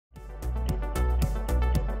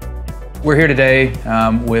We're here today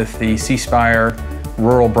with the Spire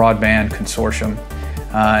Rural Broadband Consortium,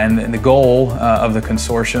 and the goal of the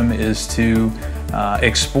consortium is to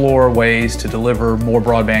explore ways to deliver more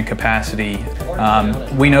broadband capacity.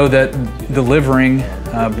 We know that delivering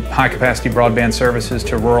high-capacity broadband services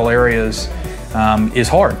to rural areas is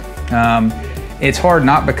hard. It's hard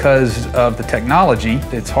not because of the technology,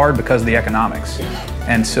 it's hard because of the economics.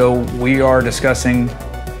 And so we are discussing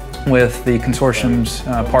with the consortium's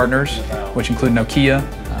partners, which include Nokia,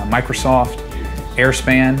 Microsoft,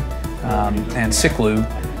 Airspan, and Ciclu,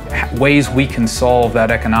 ways we can solve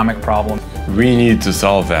that economic problem. We need to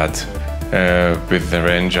solve that with the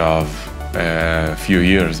range of a few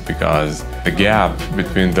years, because the gap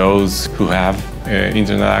between those who have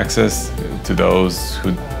internet access to those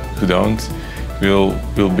who don't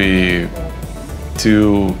will be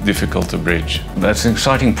too difficult to bridge. That's an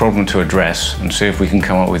exciting problem to address and see if we can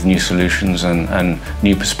come up with new solutions and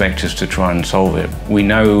new perspectives to try and solve it. We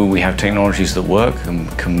know we have technologies that work and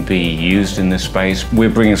can be used in this space.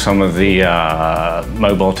 We're bringing some of the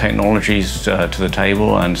mobile technologies to the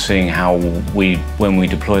table and seeing how when we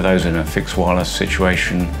deploy those in a fixed wireless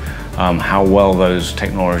situation, how well those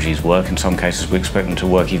technologies work. In some cases we expect them to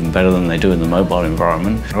work even better than they do in the mobile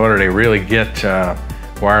environment. In order to really get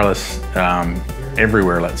wireless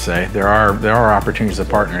everywhere, let's say, there are opportunities to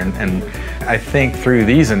partner, and I think through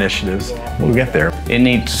these initiatives we'll get there. It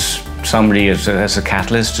needs somebody as a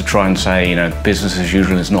catalyst to try and say, you know, business as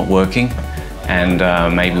usual is not working, and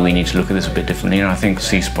maybe we need to look at this a bit differently, and I think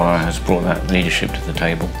Spire has brought that leadership to the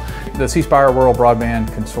table. The Spire Rural Broadband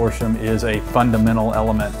Consortium is a fundamental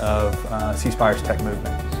element of Spire's tech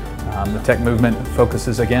movement. The tech movement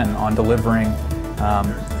focuses again on delivering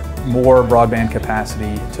more broadband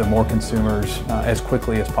capacity to more consumers as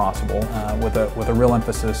quickly as possible, with a real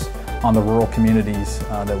emphasis on the rural communities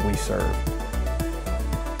that we serve.